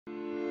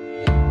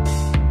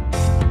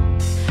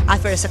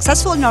After a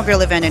successful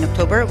inaugural event in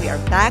October, we are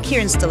back here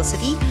in Steel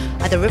City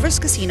at the Rivers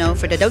Casino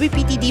for the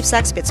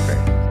WPTDeepStacks Pittsburgh.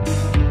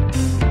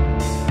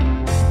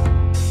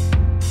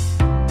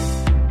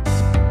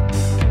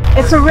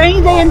 It's a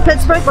rainy day in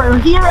Pittsburgh. We're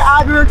here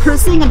out, we're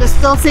cruising in the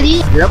Steel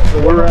City. Yep,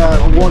 we're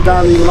going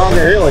down the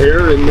Monongah Hill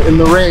here in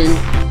the rain.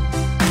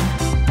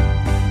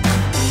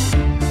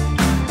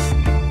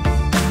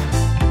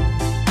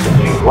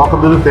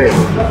 Welcome to the table.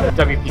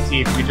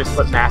 WPT, if you just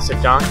put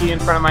Massive Donkey in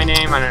front of my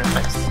name, I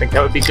think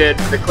that would be good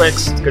for the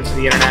clicks, it's good for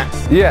the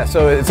internet. Yeah,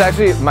 so it's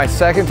actually my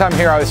second time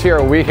here. I was here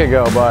a week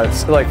ago,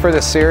 but like for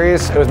this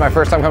series, it was my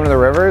first time coming to the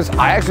Rivers.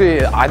 I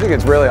think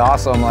it's really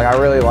awesome. Like I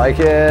really like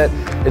it.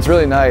 It's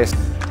really nice.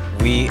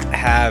 We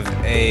have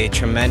a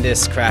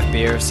tremendous craft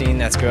beer scene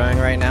that's growing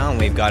right now, and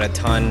we've got a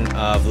ton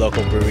of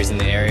local breweries in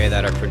the area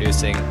that are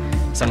producing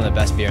some of the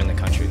best beer in the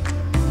country.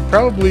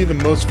 Probably the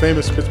most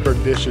famous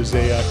Pittsburgh dish is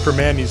a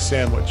Permanis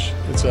sandwich.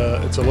 It's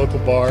a local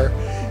bar,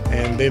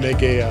 and they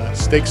make a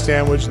steak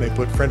sandwich, and they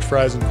put French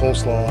fries and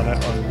coleslaw on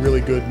it on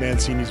really good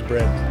Mancini's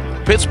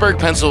bread. Pittsburgh,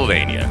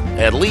 Pennsylvania.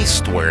 At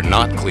least we're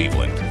not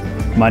Cleveland.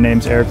 My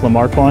name's Eric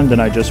Lamarquand,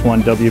 and I just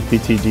won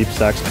WPT Deep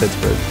Stacks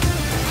Pittsburgh.